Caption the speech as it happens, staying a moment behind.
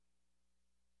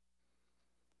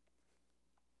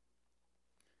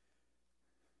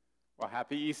Well,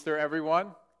 happy Easter, everyone.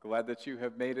 Glad that you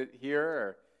have made it here.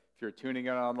 Or if you're tuning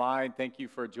in online, thank you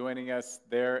for joining us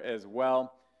there as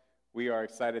well. We are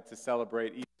excited to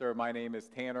celebrate Easter. My name is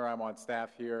Tanner. I'm on staff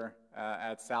here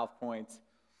at South Point.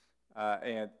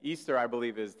 And Easter, I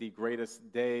believe, is the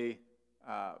greatest day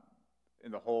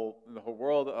in the whole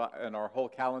world, in our whole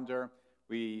calendar.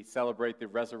 We celebrate the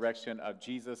resurrection of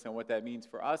Jesus and what that means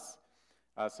for us.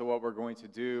 So what we're going to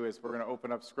do is we're going to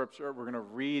open up Scripture. We're going to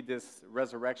read this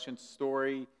resurrection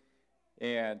story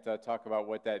and talk about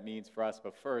what that means for us.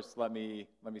 But first, let me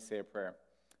say a prayer.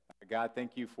 God,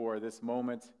 thank you for this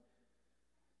moment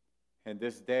and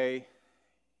this day.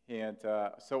 And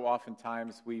so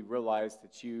oftentimes we realize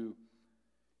that you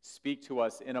speak to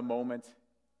us in a moment,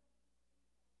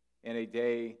 in a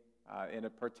day, in a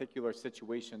particular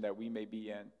situation that we may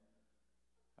be in.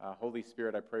 Holy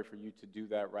Spirit, I pray for you to do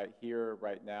that right here,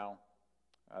 right now,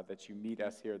 that you meet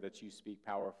us here, that you speak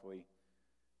powerfully,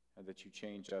 and that you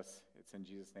change us. It's in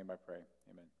Jesus' name I pray.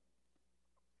 Amen.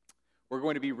 We're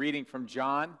going to be reading from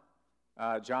John,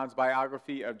 John's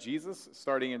biography of Jesus,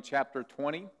 starting in chapter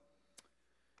 20,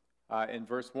 in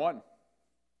verse 1.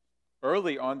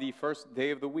 Early on the first day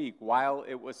of the week, while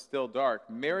it was still dark,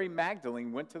 Mary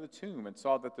Magdalene went to the tomb and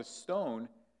saw that the stone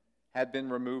had been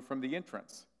removed from the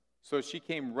entrance. So she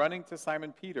came running to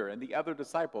Simon Peter and the other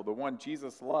disciple, the one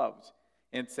Jesus loved,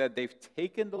 and said, "They've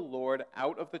taken the Lord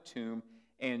out of the tomb,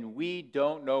 and we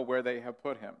don't know where they have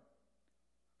put him."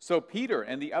 So Peter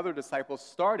and the other disciple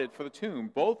started for the tomb.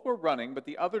 Both were running, but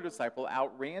the other disciple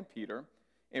outran Peter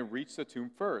and reached the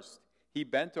tomb first. He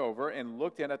bent over and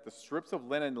looked in at the strips of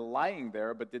linen lying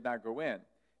there, but did not go in.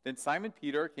 Then Simon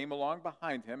Peter came along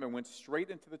behind him and went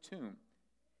straight into the tomb.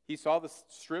 He saw the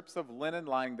strips of linen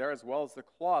lying there, as well as the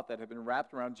cloth that had been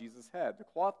wrapped around Jesus' head. The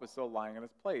cloth was still lying in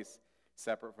its place,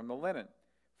 separate from the linen.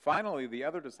 Finally, the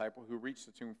other disciple who reached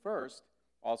the tomb first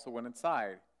also went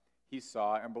inside. He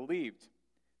saw and believed.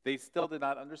 They still did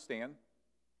not understand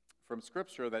from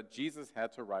Scripture that Jesus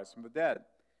had to rise from the dead.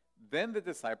 Then the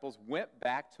disciples went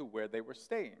back to where they were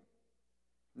staying.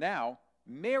 Now,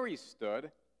 Mary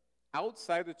stood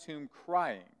outside the tomb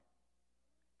crying.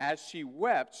 As she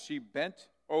wept, she bent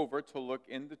over to look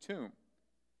in the tomb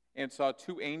and saw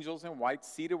two angels in white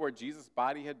seated where Jesus'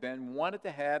 body had been, one at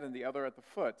the head and the other at the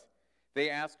foot. They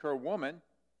asked her, "Woman,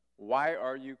 why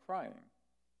are you crying?"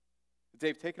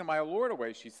 "They've taken my Lord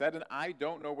away," she said, "and I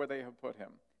don't know where they have put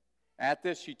him." At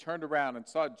this, she turned around and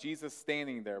saw Jesus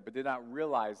standing there, but did not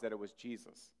realize that it was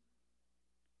Jesus.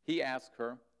 He asked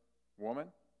her,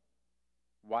 "Woman,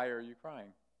 why are you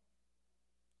crying?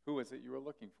 Who is it you are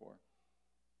looking for?"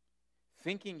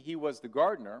 Thinking he was the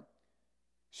gardener,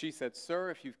 she said,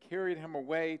 "Sir, if you've carried him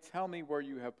away, tell me where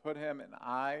you have put him, and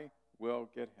I will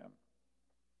get him."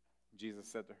 Jesus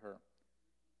said to her,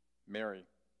 "Mary."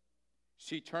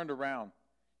 She turned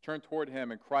toward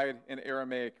him, and cried in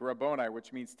Aramaic, "Rabboni,"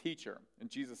 which means teacher. And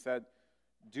Jesus said,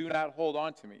 "Do not hold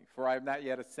on to me, for I have not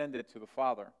yet ascended to the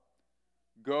Father.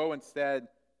 Go instead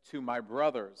to my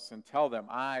brothers and tell them,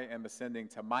 I am ascending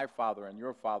to my Father and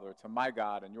your Father, to my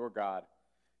God and your God."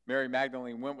 Mary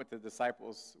Magdalene went to the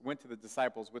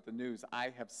disciples with the news, "I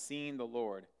have seen the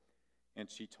Lord." And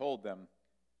she told them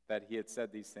that he had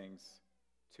said these things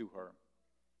to her.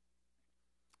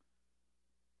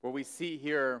 What we see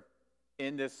here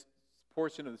in this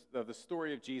portion of the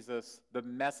story of Jesus, the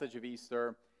message of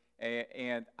Easter,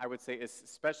 and I would say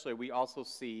especially we also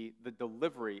see the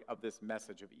delivery of this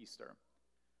message of Easter.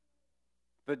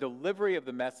 The delivery of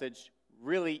the message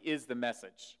really is the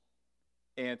message.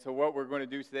 And so what we're going to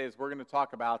do today is we're going to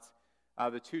talk about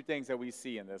the two things that we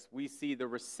see in this. We see the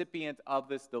recipient of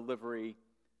this delivery,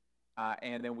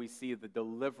 and then we see the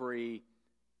delivery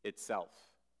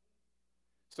itself.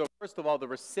 So first of all, the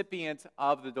recipient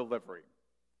of the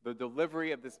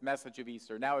delivery of this message of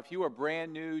Easter. Now, if you are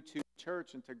brand new to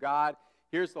church and to God,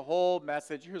 here's the whole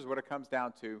message. Here's what it comes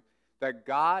down to, that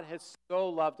God has so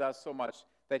loved us so much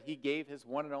that he gave his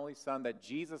one and only Son, that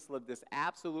Jesus lived this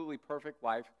absolutely perfect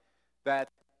life,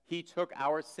 that he took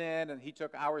our sin and he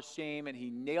took our shame and he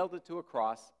nailed it to a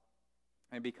cross,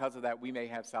 and because of that we may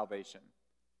have salvation.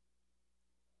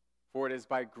 For it is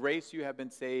by grace you have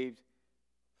been saved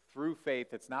through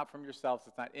faith. It's not from yourselves.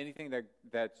 It's not anything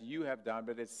that you have done,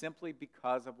 but it's simply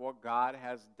because of what God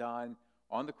has done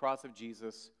on the cross of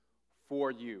Jesus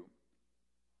for you.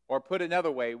 Or put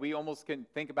another way, we almost can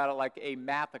think about it like a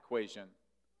math equation.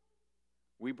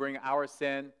 We bring our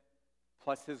sin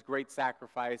plus his great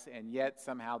sacrifice, and yet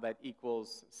somehow that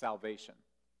equals salvation.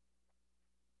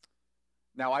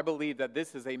 Now, I believe that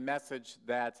this is a message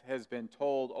that has been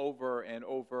told over and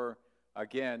over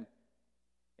again,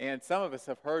 And some of us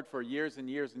have heard for years and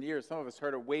years and years. Some of us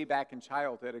heard it way back in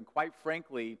childhood. And quite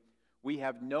frankly, we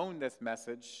have known this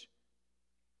message,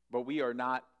 but we are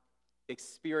not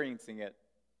experiencing it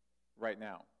right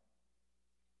now.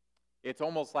 It's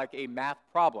almost like a math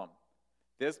problem.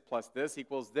 This plus this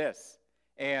equals this.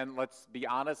 And let's be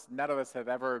honest, none of us have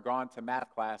ever gone to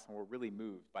math class and we're really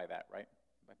moved by that, right?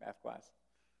 By math class.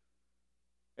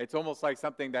 It's almost like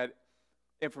something that,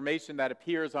 information that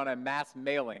appears on a mass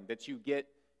mailing that you get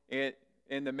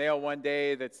in the mail one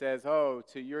day that says, oh,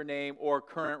 to your name or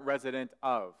current resident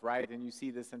of, right? And you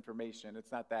see this information.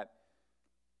 It's not that,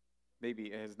 maybe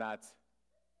it is not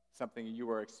something you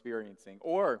are experiencing.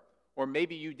 Or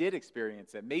maybe you did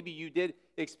experience it. Maybe you did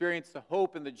experience the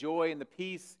hope and the joy and the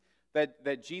peace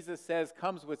that Jesus says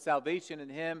comes with salvation in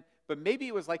him. But maybe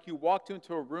it was like you walked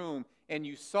into a room and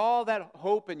you saw that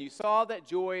hope and you saw that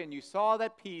joy and you saw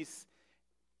that peace,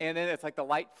 and then it's like the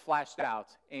light flashed out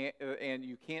and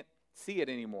you can't see it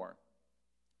anymore.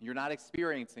 You're not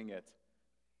experiencing it.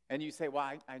 And you say,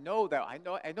 well, I know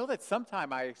that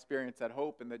sometime I experienced that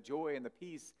hope and the joy and the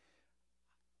peace,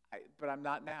 but I'm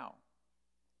not now.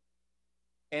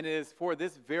 And it is for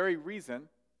this very reason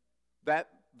that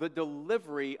the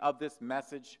delivery of this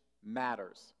message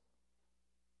matters.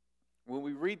 When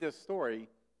we read this story,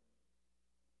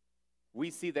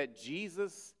 we see that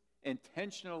Jesus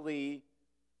intentionally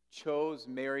chose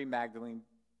Mary Magdalene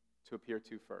to appear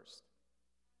to first.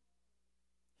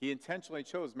 He intentionally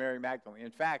chose Mary Magdalene.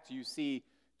 In fact, you see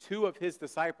two of his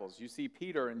disciples. You see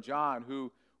Peter and John, who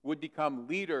would become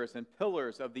leaders and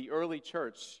pillars of the early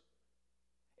church.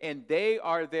 And they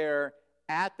are there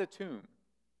at the tomb.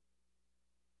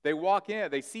 They walk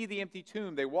in, they see the empty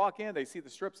tomb, they walk in, they see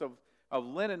the strips of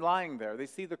linen lying there, they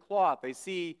see the cloth, they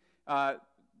see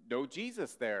no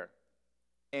Jesus there,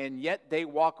 and yet they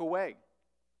walk away.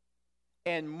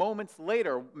 And moments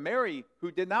later, Mary, who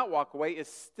did not walk away, is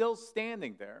still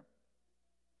standing there.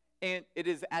 And it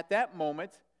is at that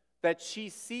moment that she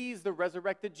sees the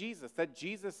resurrected Jesus, that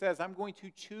Jesus says, I'm going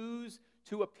to choose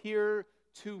to appear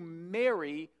to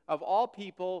Mary, of all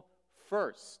people,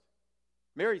 first.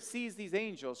 Mary sees these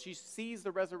angels. She sees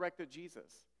the resurrected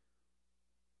Jesus.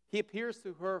 He appears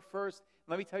to her first.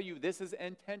 Let me tell you, this is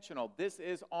intentional. This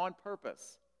is on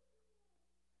purpose.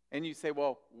 And you say,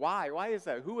 well, why? Why is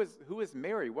that? Who is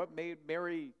Mary? What made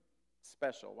Mary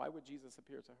special? Why would Jesus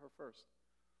appear to her first?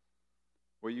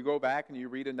 Well, you go back and you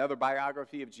read another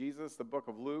biography of Jesus, the book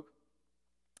of Luke,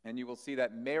 and you will see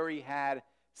that Mary had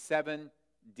 7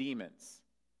 demons.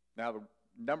 Now, the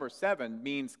number 7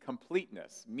 means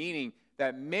completeness, meaning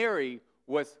that Mary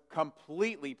was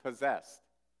completely possessed.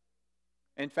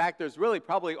 In fact, there's really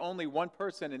probably only one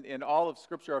person in all of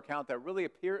Scripture account that really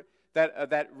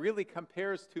that really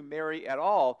compares to Mary at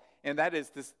all, and that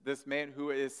is this man who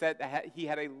is said that he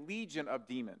had a legion of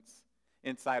demons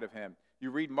inside of him.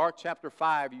 You read Mark chapter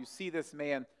 5, you see this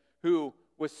man who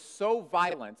was so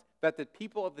violent that the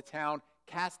people of the town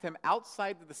cast him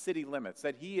outside of the city limits,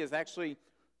 that he is actually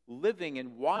living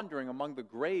and wandering among the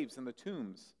graves and the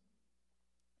tombs.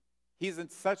 He's in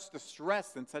such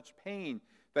distress and such pain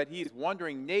that he is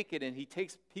wandering naked, and he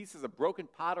takes pieces of broken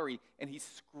pottery and he's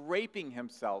scraping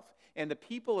himself. And the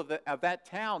people of that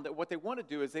town, that what they want to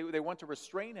do is they want to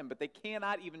restrain him, but they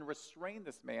cannot even restrain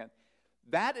this man.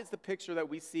 That is the picture that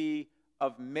we see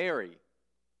of Mary.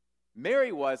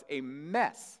 Mary was a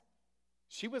mess.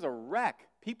 She was a wreck.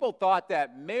 People thought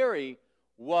that Mary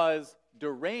was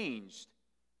deranged,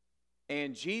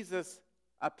 and Jesus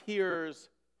appears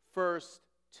first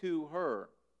to her.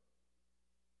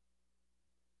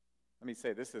 Let me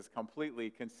say, this is completely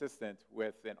consistent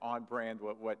with and on brand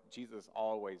what Jesus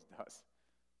always does.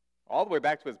 All the way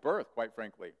back to his birth, quite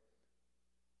frankly.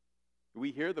 We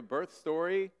hear the birth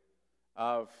story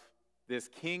of this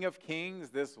King of Kings,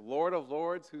 this Lord of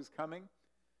Lords who's coming.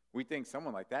 We think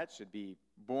someone like that should be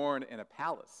born in a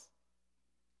palace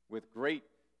with great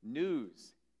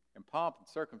news and pomp and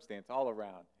circumstance all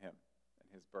around him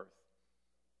and his birth.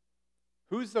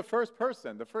 Who's the first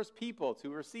person, the first people to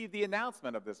receive the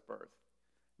announcement of this birth?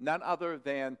 None other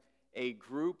than a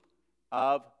group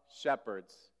of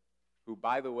shepherds who,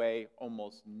 by the way,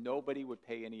 almost nobody would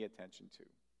pay any attention to.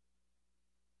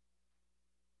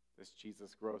 This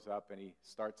Jesus grows up and he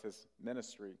starts his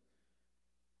ministry.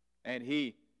 And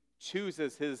he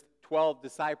chooses his 12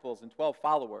 disciples and 12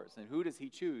 followers. And who does he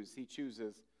choose? He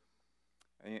chooses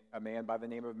a man by the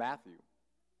name of Matthew,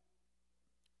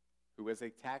 who is a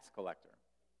tax collector,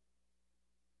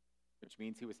 which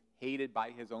means he was hated by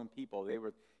his own people.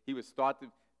 He was thought to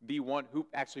be one who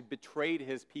actually betrayed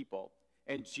his people.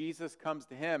 And Jesus comes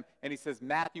to him and he says,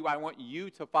 Matthew, I want you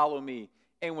to follow me.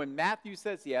 And when Matthew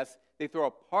says yes, they throw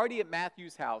a party at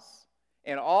Matthew's house,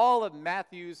 and all of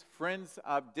Matthew's friends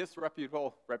of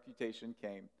disreputable reputation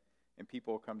came, and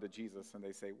people come to Jesus, and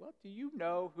they say, well, do you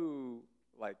know who,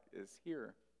 is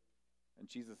here? And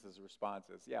Jesus' response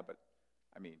is, yeah, but,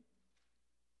 do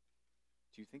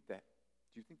you think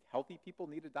healthy people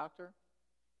need a doctor?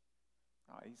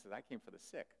 He says, I came for the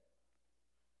sick.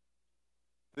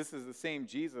 This is the same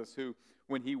Jesus who,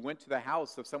 when he went to the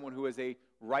house of someone who is a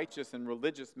righteous and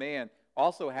religious man,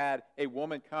 also had a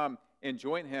woman come and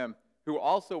join him who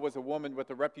also was a woman with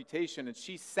a reputation, and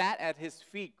she sat at his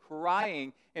feet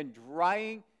crying and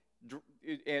drying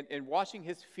and washing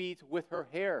his feet with her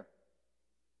hair.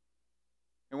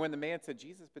 And when the man said,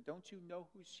 Jesus, but don't you know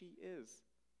who she is?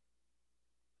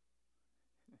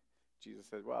 Jesus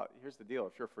said, well, here's the deal.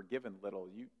 If you're forgiven little,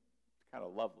 you kind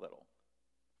of love little.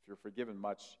 If you're forgiven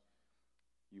much,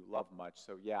 you love much.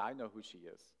 So yeah, I know who she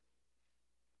is.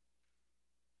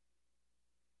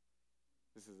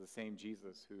 This is the same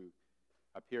Jesus who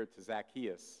appeared to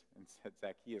Zacchaeus and said,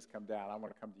 Zacchaeus, come down. I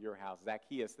want to come to your house.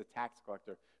 Zacchaeus, the tax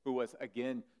collector, who was,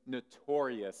 again,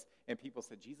 notorious. And people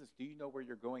said, Jesus, do you know where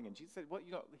you're going? And Jesus said, well,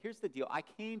 here's the deal. I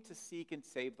came to seek and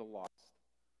save the lost.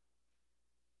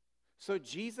 So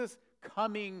Jesus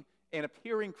coming and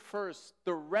appearing first,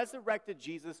 the resurrected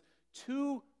Jesus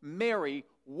to Mary,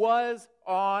 was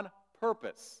on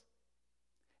purpose.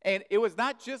 And it was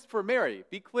not just for Mary.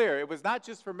 Be clear, it was not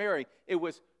just for Mary. It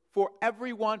was for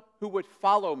everyone who would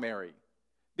follow Mary.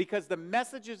 Because the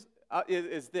message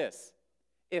is this.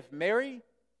 If Mary,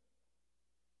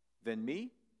 then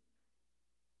me.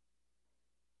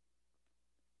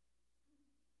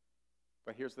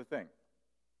 But here's the thing.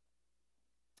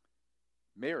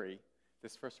 Mary,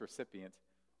 this first recipient,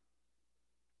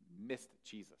 missed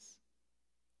Jesus.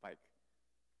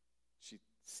 She's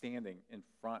standing in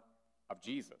front of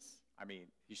Jesus.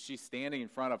 She's standing in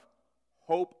front of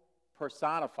hope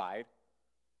personified,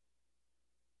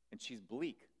 and she's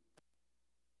bleak.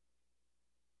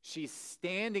 She's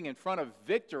standing in front of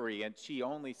victory, and she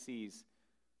only sees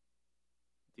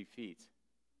defeat.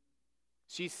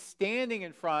 She's standing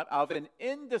in front of an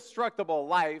indestructible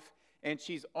life, and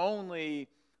she's only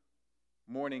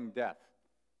mourning death.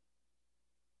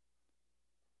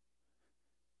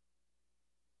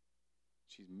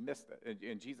 She's missed it.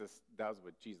 And Jesus does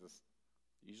what Jesus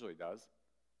usually does.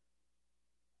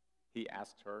 He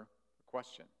asked her a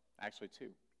question, actually two.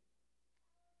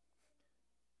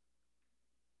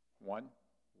 One,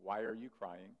 why are you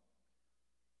crying?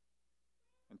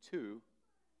 And two,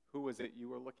 who is it you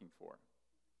were looking for?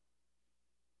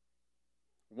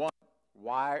 One,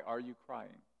 why are you crying?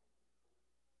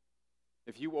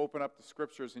 If you open up the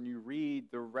scriptures and you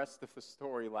read the rest of the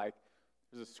story,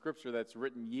 there's a scripture that's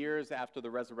written years after the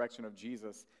resurrection of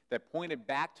Jesus that pointed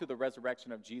back to the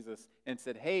resurrection of Jesus and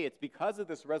said, hey, it's because of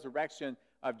this resurrection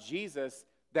of Jesus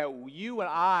that you and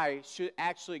I should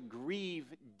actually grieve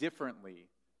differently.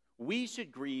 We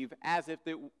should grieve as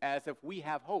if we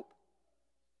have hope.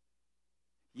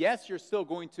 Yes, you're still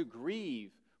going to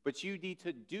grieve, but you need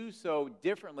to do so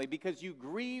differently because you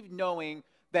grieve knowing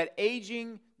that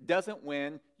aging doesn't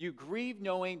win. You grieve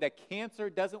knowing that cancer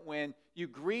doesn't win. You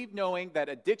grieve knowing that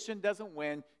addiction doesn't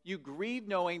win. You grieve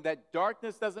knowing that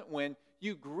darkness doesn't win.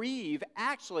 You grieve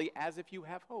actually as if you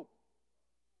have hope.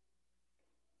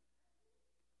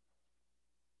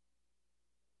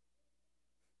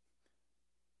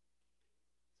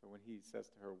 So when he says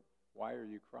to her, why are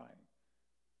you crying?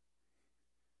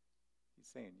 He's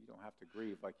saying you don't have to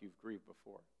grieve like you've grieved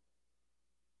before.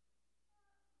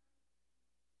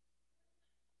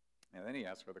 And then he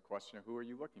asks her the question of who are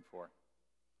you looking for?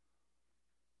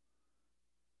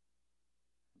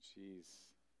 And she's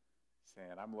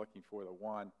saying, I'm looking for the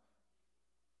one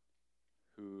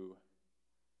who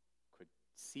could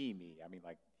see me.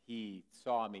 He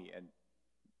saw me and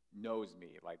knows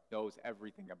me, knows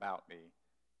everything about me,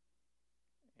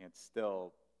 and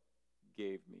still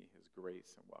gave me his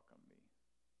grace and welcomed me.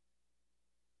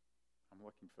 I'm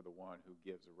looking for the one who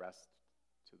gives rest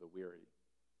to the weary,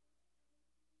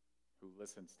 who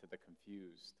listens to the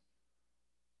confused,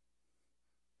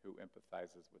 who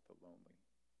empathizes with the lonely.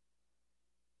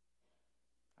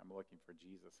 I'm looking for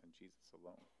Jesus and Jesus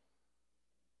alone.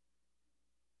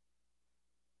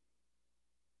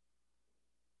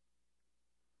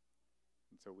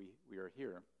 And so we are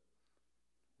here.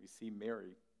 We see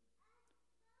Mary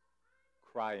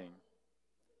crying.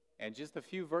 And just a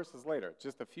few verses later,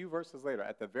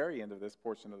 at the very end of this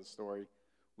portion of the story,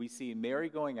 we see Mary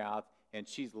going out, and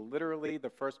she's literally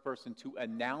the first person to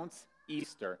announce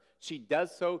Easter. She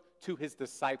does so to his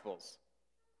disciples.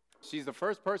 She's the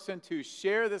first person to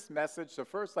share this message, the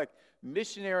first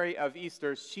missionary of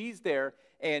Easter. She's there,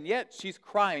 and yet she's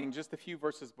crying just a few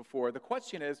verses before. The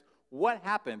question is, what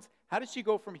happens? How does she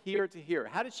go from here to here?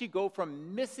 How does she go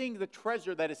from missing the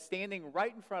treasure that is standing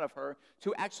right in front of her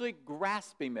to actually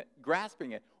grasping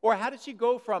it? Or how does she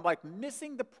go from like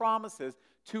missing the promises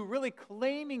to really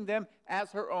claiming them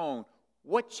as her own?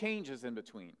 What changes in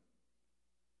between?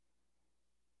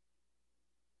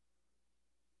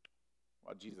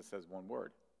 Well, Jesus says one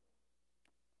word.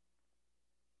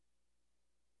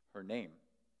 Her name.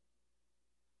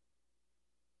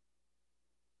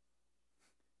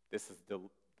 This is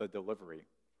the delivery.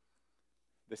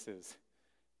 This is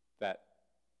that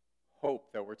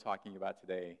hope that we're talking about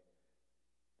today.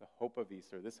 The hope of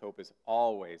Easter. This hope is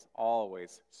always,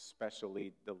 always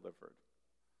specially delivered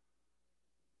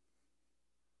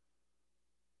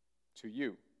to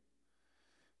you.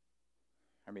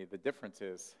 I mean, the difference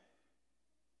is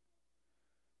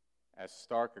as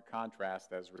stark a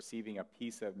contrast as receiving a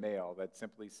piece of mail that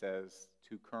simply says,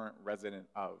 to current resident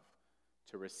of,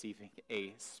 to receiving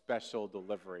a special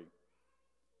delivery.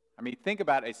 I mean, think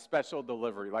about a special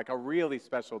delivery, like a really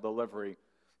special delivery,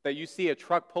 that you see a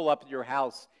truck pull up at your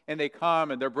house, and they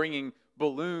come, and they're bringing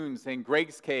balloons and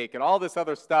Greg's cake and all this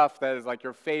other stuff that is like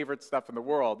your favorite stuff in the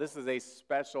world. This is a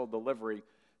special delivery.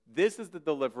 This is the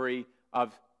delivery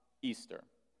of Easter.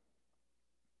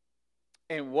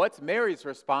 And what's Mary's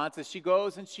response is she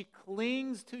goes and she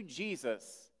clings to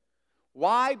Jesus.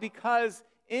 Why? Because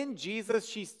in Jesus,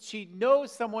 she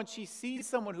knows someone, she sees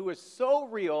someone who is so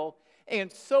real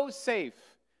and so safe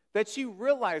that she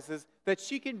realizes that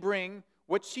she can bring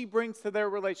what she brings to their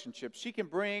relationship. She can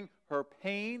bring her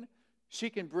pain, she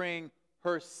can bring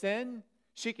her sin,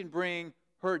 she can bring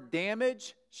her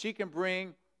damage, she can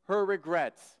bring her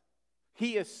regrets.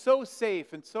 He is so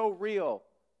safe and so real.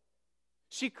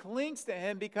 She clings to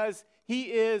him because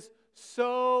he is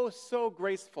so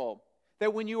graceful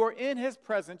that when you are in his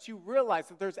presence, you realize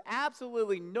that there's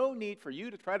absolutely no need for you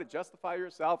to try to justify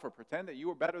yourself or pretend that you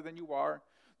are better than you are.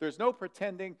 There's no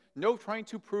pretending, no trying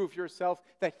to prove yourself,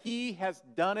 that he has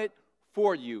done it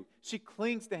for you. She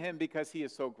clings to him because he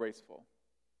is so graceful.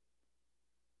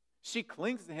 She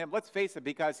clings to him, let's face it,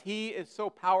 because he is so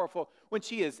powerful. When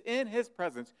she is in his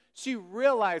presence, she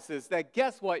realizes that,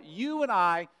 guess what? You and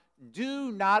I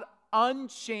do not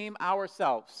unshame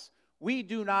ourselves. We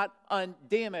do not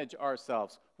undamage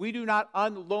ourselves. We do not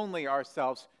unlonely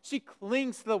ourselves. She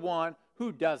clings to the one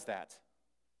who does that.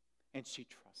 And she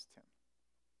trusts him.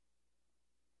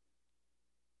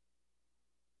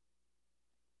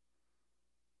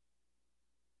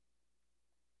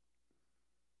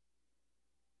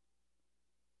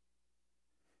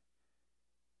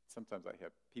 Sometimes I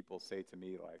have people say to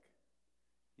me like,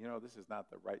 you know, this is not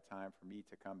the right time for me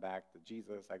to come back to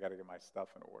Jesus. I got to get my stuff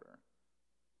in order.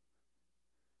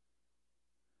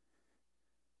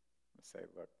 I say,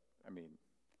 look, I mean,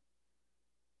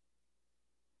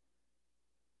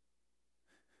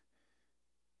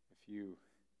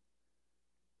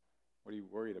 what are you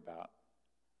worried about?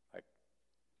 Like,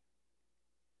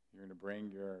 you're going to bring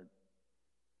your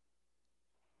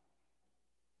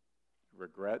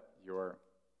regret, your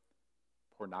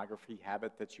pornography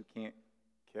habit that you can't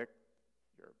kick,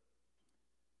 your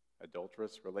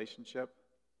adulterous relationship,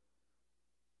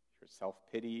 your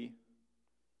self-pity,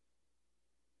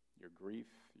 your grief,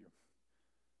 your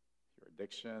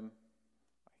addiction.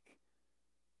 Like,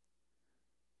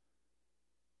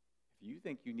 if you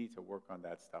think you need to work on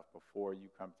that stuff before you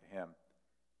come to him,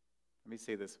 let me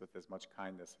say this with as much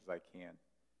kindness as I can.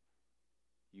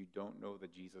 You don't know the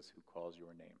Jesus who calls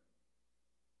your name.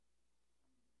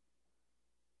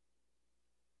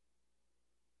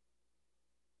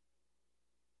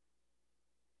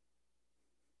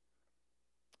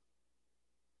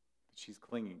 She's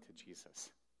clinging to Jesus.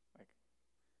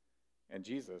 And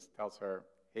Jesus tells her,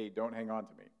 hey, don't hang on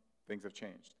to me. Things have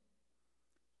changed.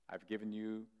 I've given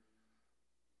you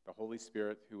the Holy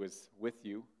Spirit who is with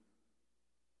you.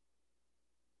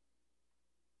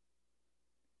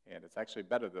 And it's actually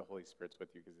better the Holy Spirit's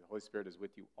with you because the Holy Spirit is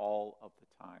with you all of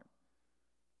the time.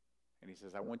 And he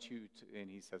says, I want you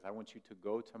to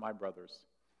go to my brothers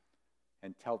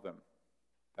and tell them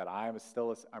that I'm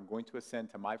going to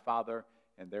ascend to my Father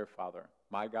and their Father,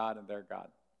 my God and their God.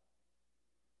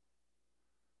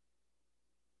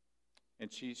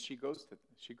 And she goes to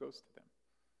them.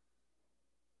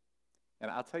 And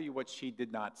I'll tell you what she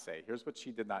did not say. Here's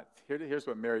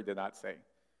what Mary did not say.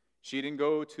 She didn't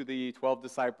go to the 12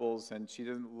 disciples and she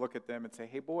didn't look at them and say,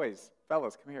 hey boys,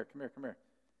 fellas, come here.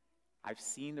 I've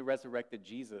seen the resurrected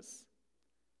Jesus.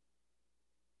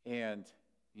 And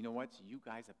you know what? You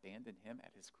guys abandoned him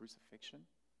at his crucifixion.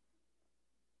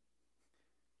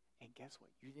 And guess what?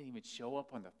 You didn't even show up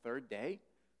on the third day.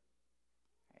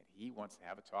 He wants to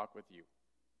have a talk with you.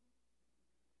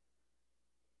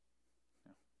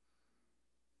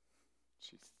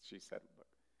 She said, look,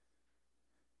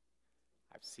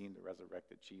 I've seen the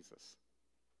resurrected Jesus.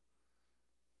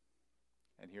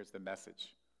 And here's the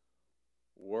message.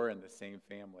 We're in the same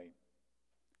family.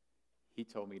 He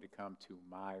told me to come to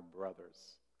my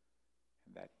brothers,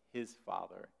 and that his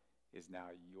Father is now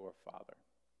your Father.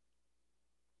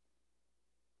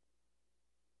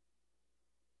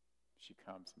 She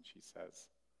comes and she says,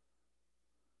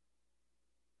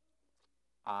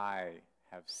 I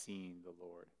have seen the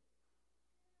Lord.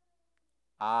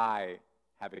 I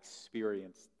have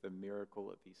experienced the miracle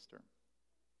of Easter.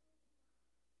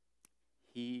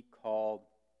 He called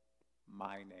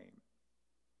my name.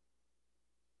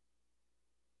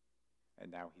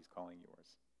 And now he's calling yours.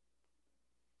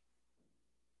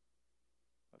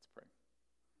 Let's pray.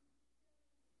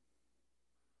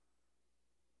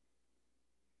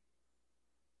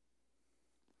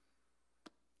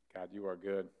 God, you are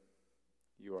good.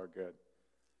 You are good.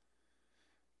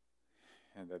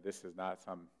 And that this is not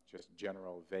some just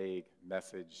general, vague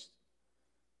message,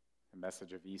 a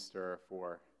message of Easter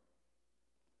for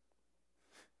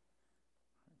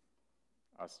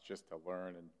us just to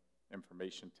learn and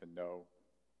information to know.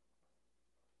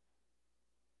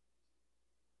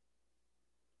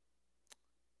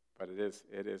 But it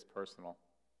is personal.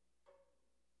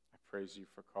 I praise you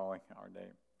for calling our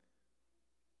name,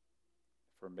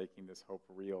 for making this hope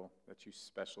real, that you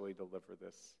specially deliver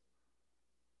this.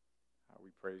 We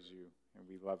praise you and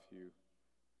we love you.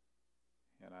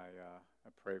 And I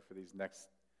pray for these next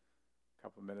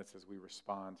couple minutes as we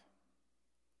respond.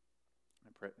 I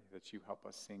pray that you help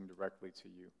us sing directly to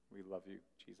you. We love you,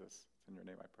 Jesus. It's in your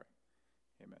name I pray.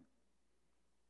 Amen.